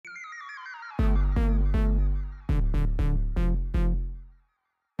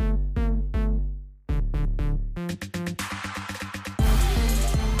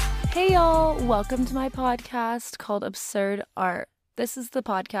Hey y'all, welcome to my podcast called Absurd Art. This is the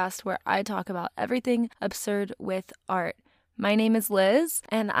podcast where I talk about everything absurd with art. My name is Liz,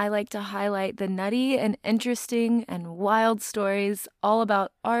 and I like to highlight the nutty and interesting and wild stories all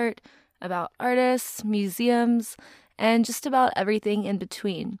about art, about artists, museums, and just about everything in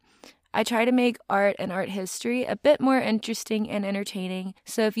between. I try to make art and art history a bit more interesting and entertaining,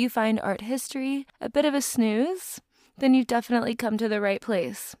 so if you find art history a bit of a snooze, then you've definitely come to the right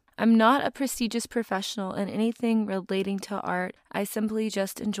place. I'm not a prestigious professional in anything relating to art. I simply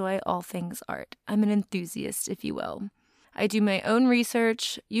just enjoy all things art. I'm an enthusiast, if you will. I do my own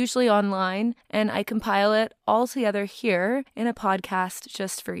research, usually online, and I compile it all together here in a podcast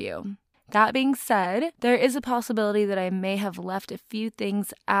just for you. That being said, there is a possibility that I may have left a few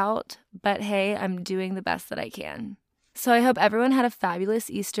things out, but hey, I'm doing the best that I can. So I hope everyone had a fabulous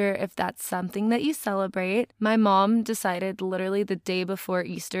Easter if that's something that you celebrate. My mom decided literally the day before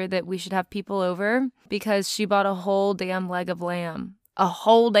Easter that we should have people over because she bought a whole damn leg of lamb. A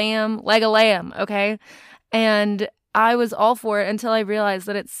whole damn leg of lamb, okay? And I was all for it until I realized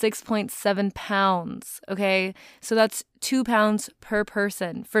that it's 6.7 pounds, okay? So that's 2 pounds per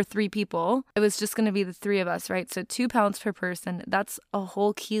person for 3 people. It was just going to be the 3 of us, right? So 2 pounds per person. That's a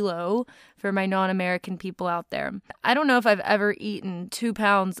whole kilo for my non-American people out there. I don't know if I've ever eaten 2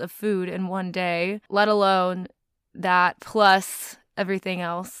 pounds of food in one day, let alone that plus everything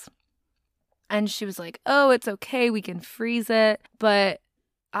else. And she was like, oh, it's okay. We can freeze it. But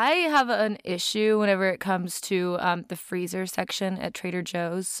I have an issue whenever it comes to the freezer section at Trader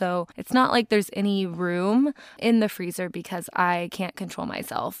Joe's. So it's not like there's any room in the freezer because I can't control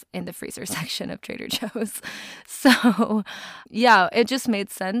myself in the freezer section of Trader Joe's. So yeah, it just made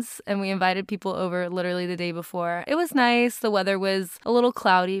sense. And we invited people over literally the day before. It was nice. The weather was a little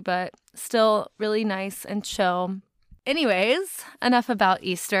cloudy, but still really nice and chill. Anyways, enough about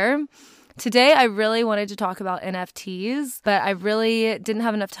Easter. Today, I really wanted to talk about NFTs, but I really didn't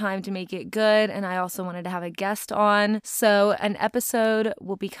have enough time to make it good, and I also wanted to have a guest on. So an episode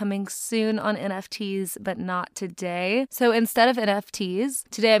will be coming soon on NFTs, but not today. So instead of NFTs,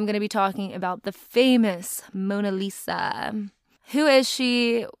 today I'm going to be talking about the famous Mona Lisa. Who is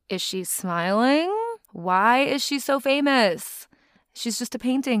she? Is she smiling? Why is she so famous? She's just a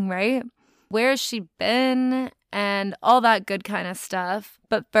painting, right? Where has she been? And all that good kind of stuff.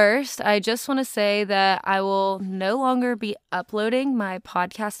 But first, I just want to say that I will no longer be uploading my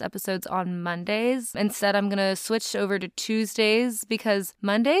podcast episodes on Mondays. Instead, I'm going to switch over to Tuesdays because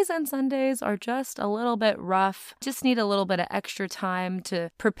Mondays and Sundays are just a little bit rough. Just need a little bit of extra time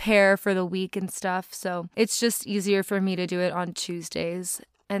to prepare for the week and stuff. So it's just easier for me to do it on Tuesdays.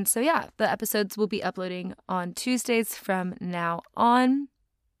 And so yeah, the episodes will be uploading on Tuesdays from now on.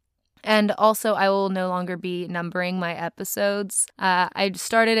 And also, I will no longer be numbering my episodes. I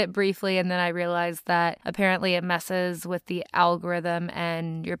started it briefly, and then I realized that apparently it messes with the algorithm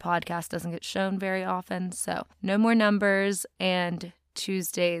and your podcast doesn't get shown very often. So no more numbers, and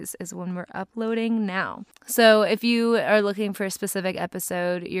Tuesdays is when we're uploading now. So if you are looking for a specific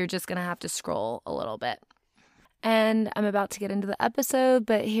episode, you're just going to have to scroll a little bit. And I'm about to get into the episode,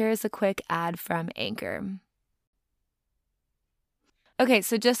 but here's a quick ad from Anchor. Okay,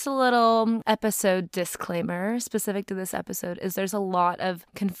 so just a little episode disclaimer specific to this episode is there's a lot of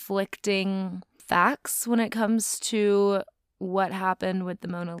conflicting facts when it comes to what happened with the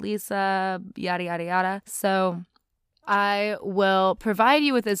Mona Lisa, yada, yada, yada. So I will provide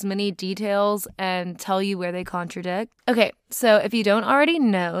you with as many details and tell you where they contradict. Okay, so if you don't already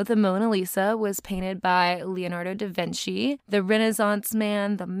know, the Mona Lisa was painted by Leonardo da Vinci, the Renaissance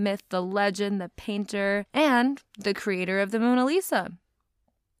man, the myth, the legend, the painter, and the creator of the Mona Lisa.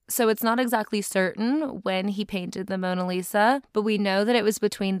 So it's not exactly certain when he painted the Mona Lisa, but we know that it was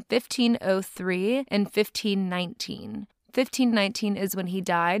between 1503 and 1519. 1519 is when he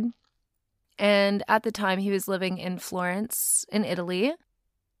died, and at the time he was living in Florence in Italy.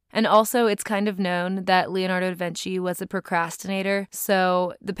 And also it's kind of known that Leonardo da Vinci was a procrastinator,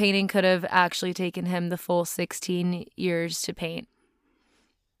 so the painting could have actually taken him the full 16 years to paint.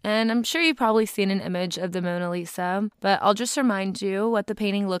 And I'm sure you've probably seen an image of the Mona Lisa, but I'll just remind you what the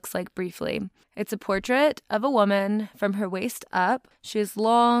painting looks like briefly. It's a portrait of a woman from her waist up. She has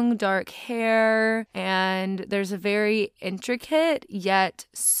long, dark hair, and there's a very intricate yet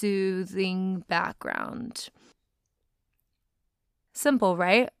soothing background. Simple,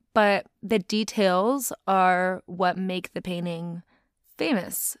 right? But the details are what make the painting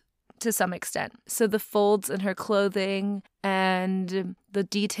famous to some extent. So the folds in her clothing and the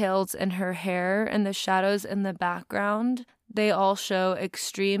details in her hair and the shadows in the background, they all show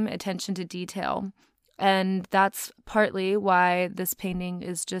extreme attention to detail. And that's partly why this painting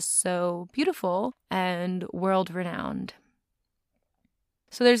is just so beautiful and world-renowned.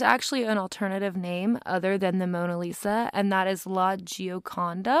 So there's actually an alternative name other than the Mona Lisa, and that is La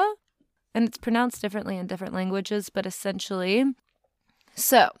Gioconda. And it's pronounced differently in different languages, but essentially.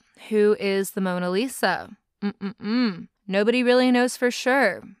 So, who is the Mona Lisa? Nobody really knows for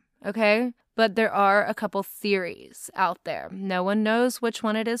sure, okay? But there are a couple theories out there. No one knows which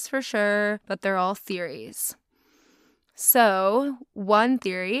one it is for sure, but they're all theories. So, one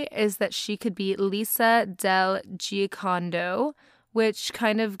theory is that she could be Lisa del Giocondo, which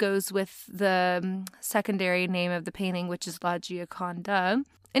kind of goes with the secondary name of the painting, which is La Gioconda.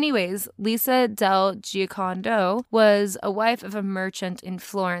 Anyways, Lisa del Giocondo was a wife of a merchant in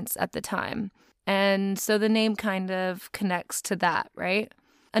Florence at the time. And so the name kind of connects to that, right?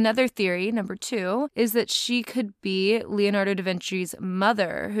 Another theory, number 2, is that she could be Leonardo da Vinci's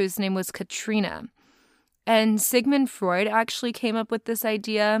mother, whose name was Katrina. And Sigmund Freud actually came up with this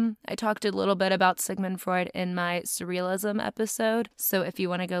idea. I talked a little bit about Sigmund Freud in my Surrealism episode. So if you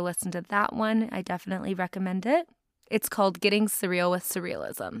want to go listen to that one, I definitely recommend it. It's called Getting Surreal with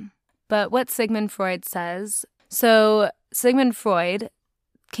Surrealism. But what Sigmund Freud says, so Sigmund Freud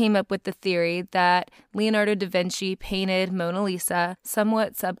came up with the theory that Leonardo da Vinci painted Mona Lisa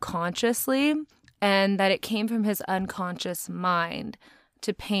somewhat subconsciously, and that it came from his unconscious mind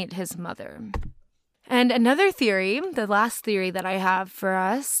to paint his mother. And another theory, the last theory that I have for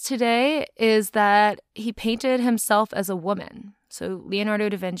us today, is that he painted himself as a woman. So Leonardo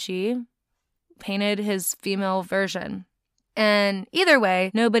da Vinci painted his female version. And either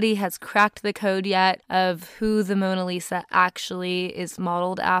way, nobody has cracked the code yet of who the Mona Lisa actually is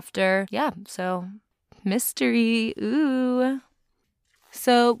modeled after. Yeah, so mystery. Ooh.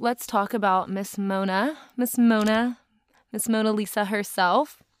 So let's talk about Miss Mona Lisa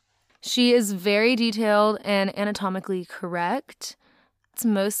herself. She is very detailed and anatomically correct. It's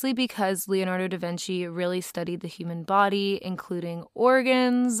mostly because Leonardo da Vinci really studied the human body, including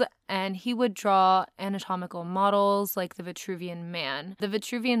organs, and he would draw anatomical models like the Vitruvian Man. The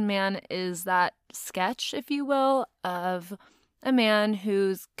Vitruvian Man is that sketch, if you will, of a man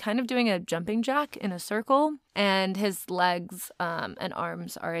who's kind of doing a jumping jack in a circle, and his legs and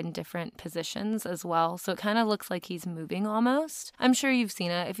arms are in different positions as well. So it kind of looks like he's moving almost. I'm sure you've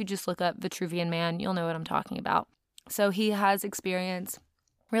seen it. If you just look up Vitruvian Man, you'll know what I'm talking about. So he has experience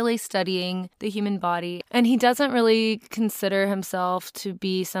really studying the human body, and he doesn't really consider himself to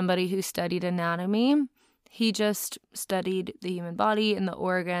be somebody who studied anatomy. He just studied the human body and the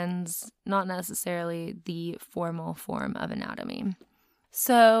organs, not necessarily the formal form of anatomy.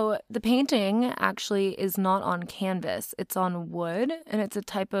 So the painting actually is not on canvas. It's on wood, and it's a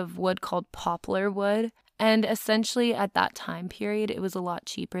type of wood called poplar wood. And essentially at that time period, it was a lot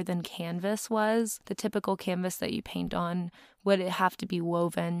cheaper than canvas was. The typical canvas that you paint on would have to be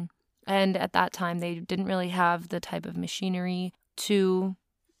woven. And at that time, they didn't really have the type of machinery to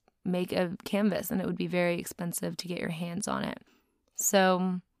make a canvas, and it would be very expensive to get your hands on it.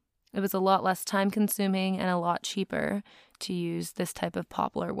 So it was a lot less time consuming and a lot cheaper to use this type of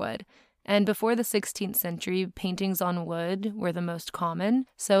poplar wood. And before the 16th century, paintings on wood were the most common,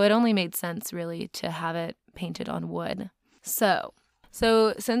 so it only made sense really to have it painted on wood. So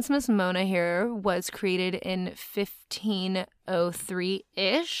since Miss Mona here was created in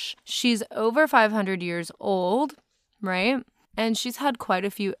 1503-ish, she's over 500 years old, right? And she's had quite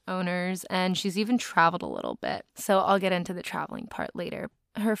a few owners, and she's even traveled a little bit. So I'll get into the traveling part later.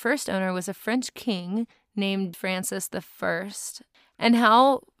 Her first owner was a French king named Francis I. And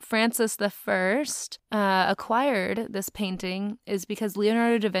how Francis I acquired this painting is because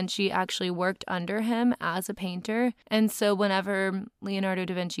Leonardo da Vinci actually worked under him as a painter. And so whenever Leonardo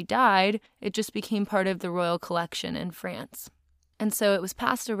da Vinci died, it just became part of the royal collection in France. And so it was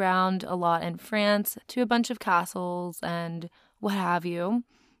passed around a lot in France to a bunch of castles and what have you.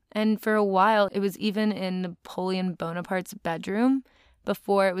 And for a while, it was even in Napoleon Bonaparte's bedroom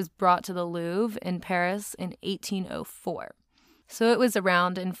before it was brought to the Louvre in Paris in 1804. So it was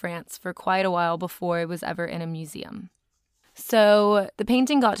around in France for quite a while before it was ever in a museum. So the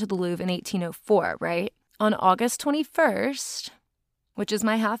painting got to the Louvre in 1804, right? On August 21st, which is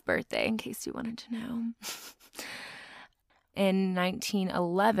my half birthday, in case you wanted to know. In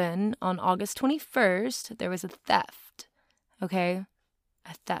 1911, on August 21st, there was a theft, okay?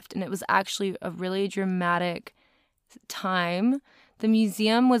 A theft. And it was actually a really dramatic time. The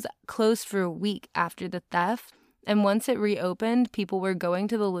museum was closed for a week after the theft. And once it reopened, people were going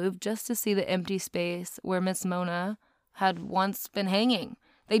to the Louvre just to see the empty space where Miss Mona had once been hanging.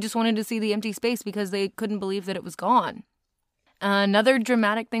 They just wanted to see the empty space because they couldn't believe that it was gone. Another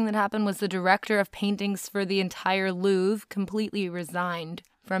dramatic thing that happened was the director of paintings for the entire Louvre completely resigned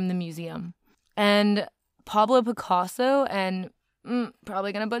from the museum. And Pablo Picasso and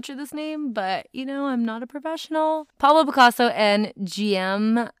probably going to butcher this name, but, I'm not a professional. Pablo Picasso and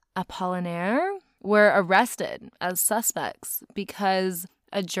Guillaume Apollinaire were arrested as suspects because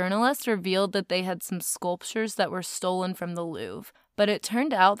a journalist revealed that they had some sculptures that were stolen from the Louvre. But it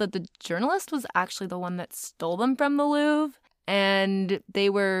turned out that the journalist was actually the one that stole them from the Louvre, and they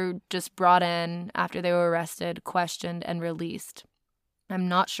were just brought in after they were arrested, questioned, and released. I'm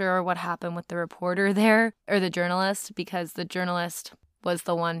not sure what happened with the reporter there, or the journalist, because the journalist was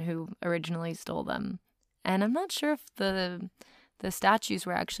the one who originally stole them. And I'm not sure if the statues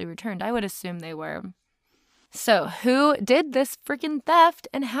were actually returned. I would assume they were. So who did this freaking theft,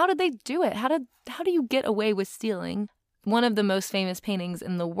 and how did they do it? How do you get away with stealing one of the most famous paintings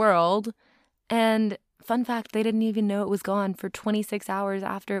in the world? And fun fact, they didn't even know it was gone for 26 hours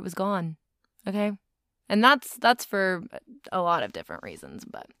after it was gone. Okay? And that's for a lot of different reasons,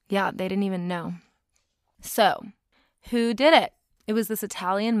 but yeah, they didn't even know. So, who did it? It was this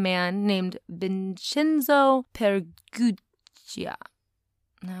Italian man named Vincenzo Peruggia.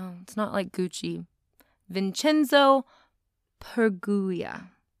 No, it's not like Gucci. Vincenzo Peruggia.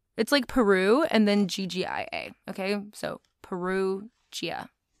 It's like Peru and then Ggia. Okay? So, Peruggia.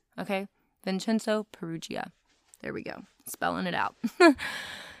 Okay? Vincenzo Peruggia. There we go. Spelling it out.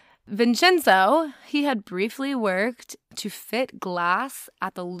 Vincenzo, he had briefly worked to fit glass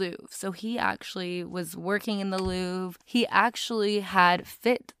at the Louvre. So he actually was working in the Louvre. He actually had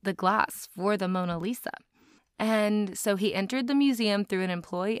fit the glass for the Mona Lisa. And so he entered the museum through an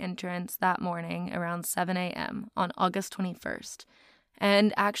employee entrance that morning around 7 a.m. on August 21st.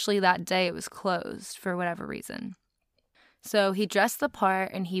 And actually that day it was closed for whatever reason. So he dressed the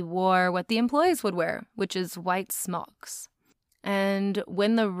part and he wore what the employees would wear, which is white smocks. And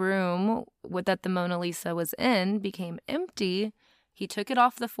when the room that the Mona Lisa was in became empty, he took it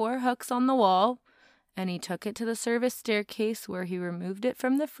off the 4 hooks on the wall and he took it to the service staircase where he removed it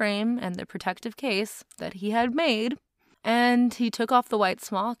from the frame and the protective case that he had made. And he took off the white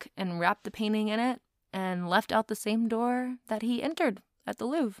smock and wrapped the painting in it and left out the same door that he entered at the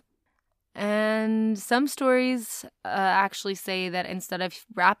Louvre. And some stories actually say that instead of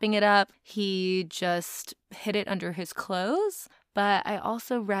wrapping it up, he just hid it under his clothes. But I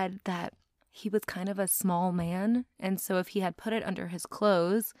also read that he was kind of a small man. And so if he had put it under his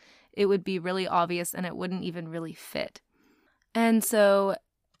clothes, it would be really obvious and it wouldn't even really fit. And so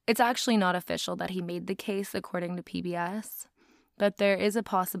it's actually not official that he made the case according to PBS. But there is a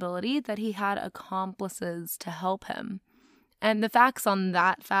possibility that he had accomplices to help him. And the facts on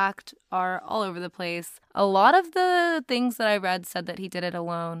that fact are all over the place. A lot of the things that I read said that he did it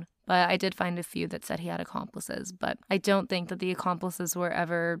alone, but I did find a few that said he had accomplices. But I don't think that the accomplices were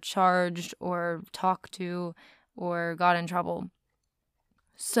ever charged or talked to or got in trouble.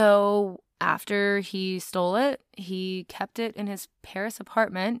 So after he stole it, he kept it in his Paris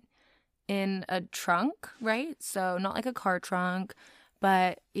apartment in a trunk, right? So not like a car trunk.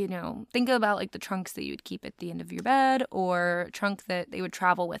 But, think about like the trunks that you would keep at the end of your bed or a trunk that they would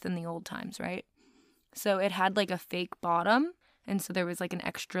travel with in the old times, right? So it had like a fake bottom. And so there was like an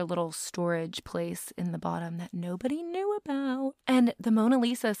extra little storage place in the bottom that nobody knew about. And the Mona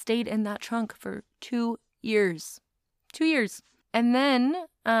Lisa stayed in that trunk for 2 years. 2 years. And then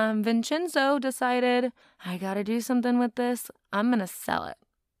Vincenzo decided, I got to do something with this. I'm going to sell it.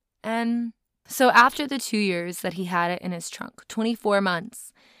 And so after the 2 years that he had it in his trunk, 24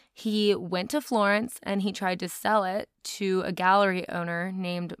 months, he went to Florence and he tried to sell it to a gallery owner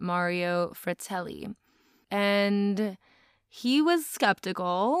named Mario Fratelli. And he was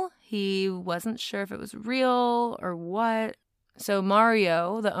skeptical. He wasn't sure if it was real or what. So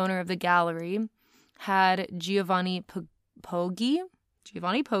Mario, the owner of the gallery, had Giovanni Poggi,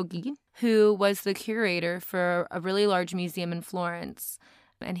 who was the curator for a really large museum in Florence.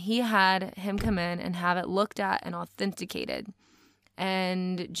 And he had him come in and have it looked at and authenticated.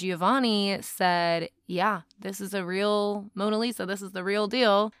 And Giovanni said, yeah, this is a real Mona Lisa. This is the real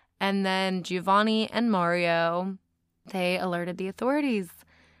deal. And then Giovanni and Mario, they alerted the authorities.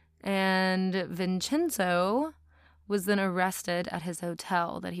 And Vincenzo was then arrested at his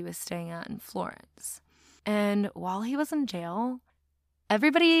hotel that he was staying at in Florence. And while he was in jail,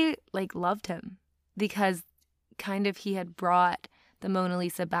 everybody loved him because kind of he had brought the Mona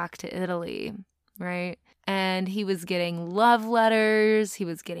Lisa back to Italy, right? And he was getting love letters, he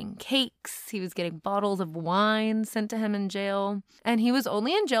was getting cakes, he was getting bottles of wine sent to him in jail. And he was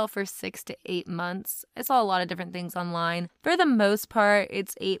only in jail for 6 to 8 months. I saw a lot of different things online. For the most part,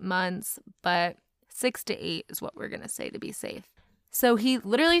 it's 8 months, but 6 to 8 is what we're going to say to be safe. So he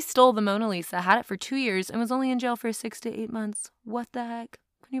literally stole the Mona Lisa, had it for 2 years, and was only in jail for 6 to 8 months. What the heck?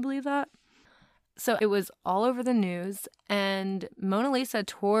 Can you believe that? So it was all over the news, and Mona Lisa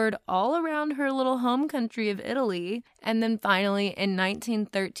toured all around her little home country of Italy, and then finally in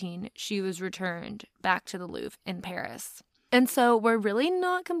 1913, she was returned back to the Louvre in Paris. And so we're really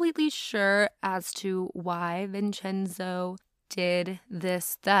not completely sure as to why Vincenzo did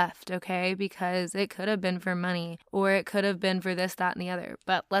this theft, okay? Because it could have been for money, or it could have been for this, that, and the other,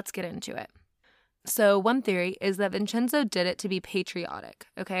 but let's get into it. So one theory is that Vincenzo did it to be patriotic,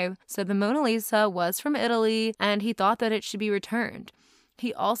 okay? So the Mona Lisa was from Italy, and he thought that it should be returned.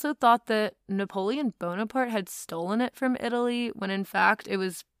 He also thought that Napoleon Bonaparte had stolen it from Italy, when in fact it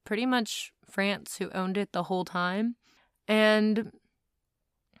was pretty much France who owned it the whole time. And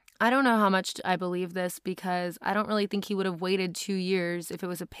I don't know how much I believe this, because I don't really think he would have waited 2 years if it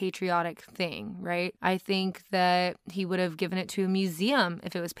was a patriotic thing, right? I think that he would have given it to a museum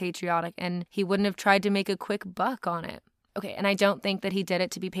if it was patriotic, and he wouldn't have tried to make a quick buck on it. Okay, and I don't think that he did it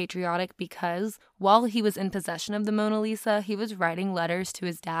to be patriotic, because while he was in possession of the Mona Lisa, he was writing letters to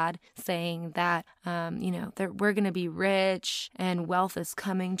his dad saying that, that we're going to be rich and wealth is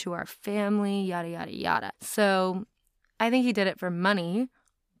coming to our family, yada, yada, yada. So I think he did it for money,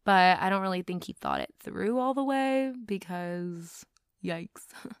 but I don't really think he thought it through all the way, because yikes.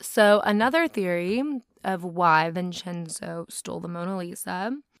 So another theory of why Vincenzo stole the Mona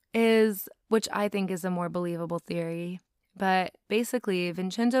Lisa is, which I think is a more believable theory, but basically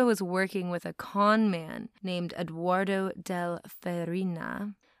Vincenzo was working with a con man named Edoardo del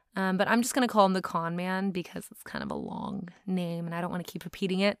Farina. But I'm just going to call him the con man because it's kind of a long name and I don't want to keep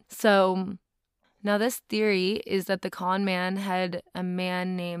repeating it. So now, this theory is that the con man had a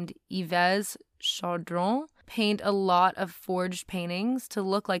man named Yves Chaudron paint a lot of forged paintings to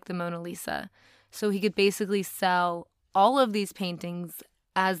look like the Mona Lisa. So he could basically sell all of these paintings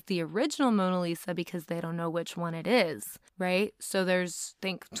as the original Mona Lisa because they don't know which one it is, right? So there's, I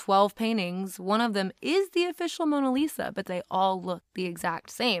think, 12 paintings. One of them is the official Mona Lisa, but they all look the exact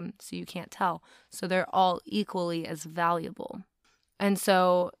same, so you can't tell. So they're all equally as valuable. And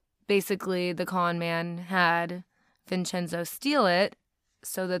so basically, the con man had Vincenzo steal it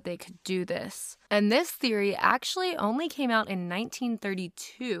so that they could do this. And this theory actually only came out in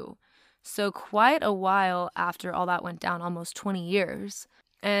 1932, so quite a while after all that went down, almost 20 years.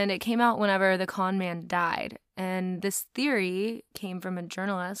 And it came out whenever the con man died. And this theory came from a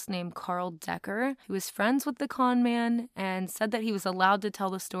journalist named Carl Decker, who was friends with the con man and said that he was allowed to tell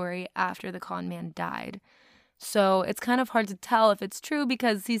the story after the con man died. So it's kind of hard to tell if it's true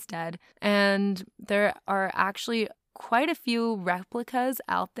because he's dead. And there are actually quite a few replicas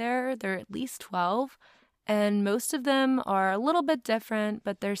out there. There are at least 12. And most of them are a little bit different,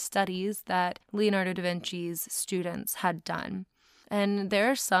 but they're studies that Leonardo da Vinci's students had done. And there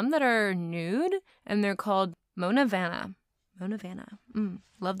are some that are nude, and they're called Mona Vanna. Mona Vanna.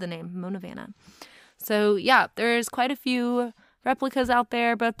 Love the name, Mona Vanna. So yeah, there's quite a few replicas out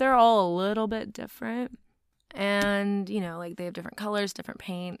there, but they're all a little bit different. And, they have different colors, different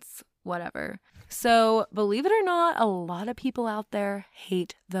paints, whatever. So, believe it or not, a lot of people out there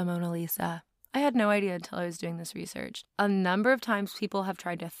hate the Mona Lisa. I had no idea until I was doing this research. A number of times people have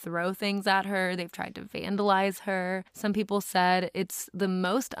tried to throw things at her. They've tried to vandalize her. Some people said it's the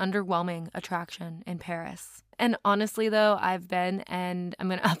most underwhelming attraction in Paris. And honestly, though, I've been, and I'm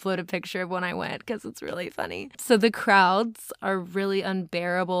going to upload a picture of when I went because it's really funny. So the crowds are really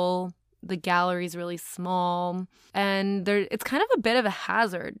unbearable. The gallery's really small, and it's kind of a bit of a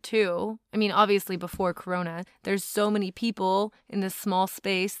hazard, too. I mean, obviously, before Corona, there's so many people in this small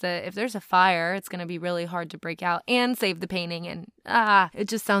space that if there's a fire, it's going to be really hard to break out and save the painting, and it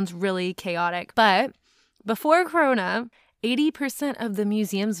just sounds really chaotic. But before Corona, 80% of the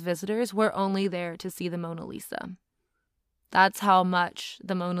museum's visitors were only there to see the Mona Lisa. That's how much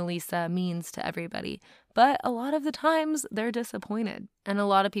the Mona Lisa means to everybody. But a lot of the times, they're disappointed. And a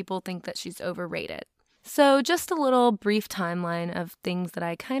lot of people think that she's overrated. So just a little brief timeline of things that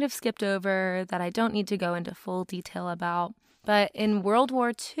I kind of skipped over that I don't need to go into full detail about. But in World War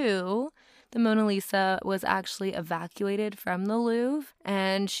II, the Mona Lisa was actually evacuated from the Louvre,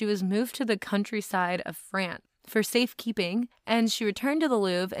 and she was moved to the countryside of France for safekeeping, and she returned to the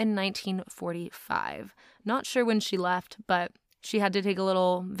Louvre in 1945. Not sure when she left, but she had to take a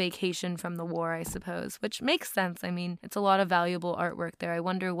little vacation from the war, I suppose, which makes sense. I mean, it's a lot of valuable artwork there. I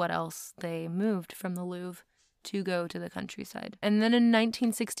wonder what else they moved from the Louvre to go to the countryside. And then in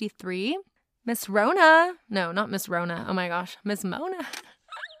 1963, Miss Rona, no, not Miss Rona, oh my gosh, Miss Mona.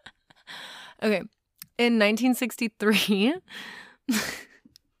 Okay, in 1963,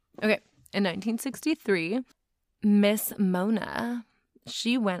 in 1963, Miss Mona,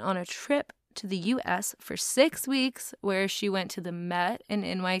 she went on a trip to the U.S. for 6 weeks where she went to the Met in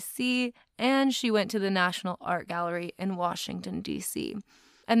NYC and she went to the National Art Gallery in Washington, D.C.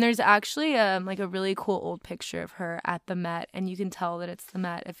 And there's actually like a really cool old picture of her at the Met, and you can tell that it's the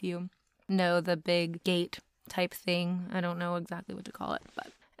Met if you know the big gate type thing. I don't know exactly what to call it, but.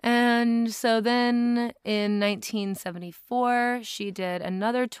 And so then in 1974, she did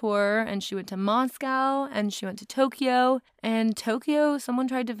another tour and she went to Moscow and she went to Tokyo. And Tokyo, someone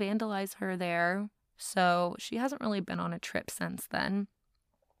tried to vandalize her there. So she hasn't really been on a trip since then.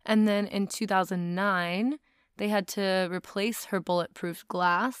 And then in 2009, they had to replace her bulletproof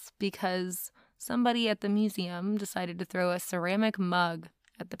glass because somebody at the museum decided to throw a ceramic mug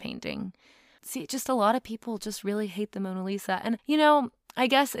at the painting. See, just a lot of people just really hate the Mona Lisa. And, you know, I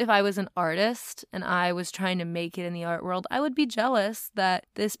guess if I was an artist and I was trying to make it in the art world, I would be jealous that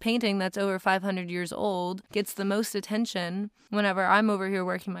this painting that's over 500 years old gets the most attention whenever I'm over here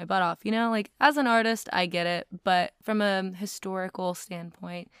working my butt off. You know, like as an artist, I get it. But from a historical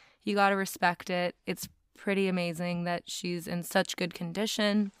standpoint, you got to respect it. It's pretty amazing that she's in such good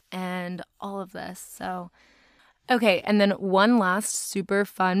condition and all of this. So okay, and then one last super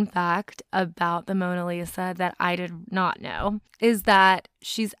fun fact about the Mona Lisa that I did not know is that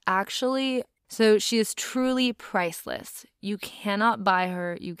she is truly priceless. You cannot buy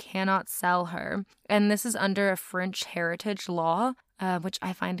her, you cannot sell her. And this is under a French heritage law, which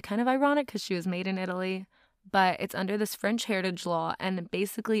I find kind of ironic because she was made in Italy. But it's under this French heritage law, and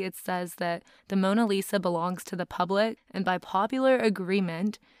basically it says that the Mona Lisa belongs to the public, and by popular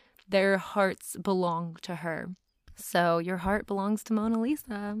agreement, their hearts belong to her. So your heart belongs to Mona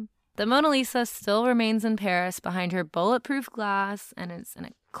Lisa. The Mona Lisa still remains in Paris behind her bulletproof glass, and it's in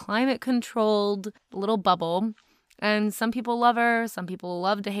a climate-controlled little bubble. And some people love her, some people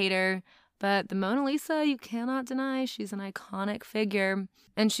love to hate her, but the Mona Lisa, you cannot deny, she's an iconic figure,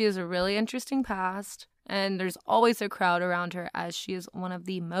 and she has a really interesting past, and there's always a crowd around her as she is one of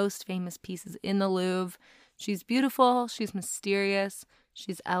the most famous pieces in the Louvre. She's beautiful, she's mysterious,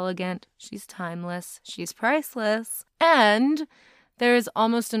 she's elegant, she's timeless, she's priceless, and there is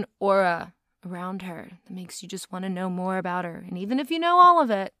almost an aura around her that makes you just want to know more about her. And even if you know all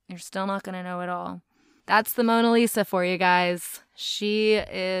of it, you're still not going to know it all. That's the Mona Lisa for you guys. She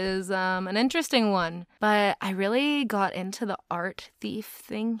is an interesting one, but I really got into the art thief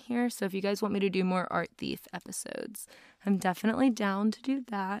thing here. So if you guys want me to do more art thief episodes, I'm definitely down to do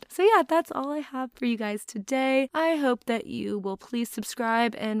that. So yeah, that's all I have for you guys today. I hope that you will please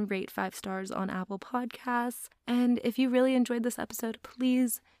subscribe and rate 5 stars on Apple Podcasts. And if you really enjoyed this episode,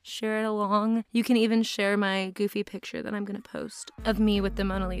 please share it along. You can even share my goofy picture that I'm going to post of me with the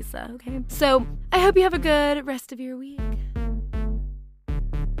Mona Lisa, okay? So I hope you have a good rest of your week.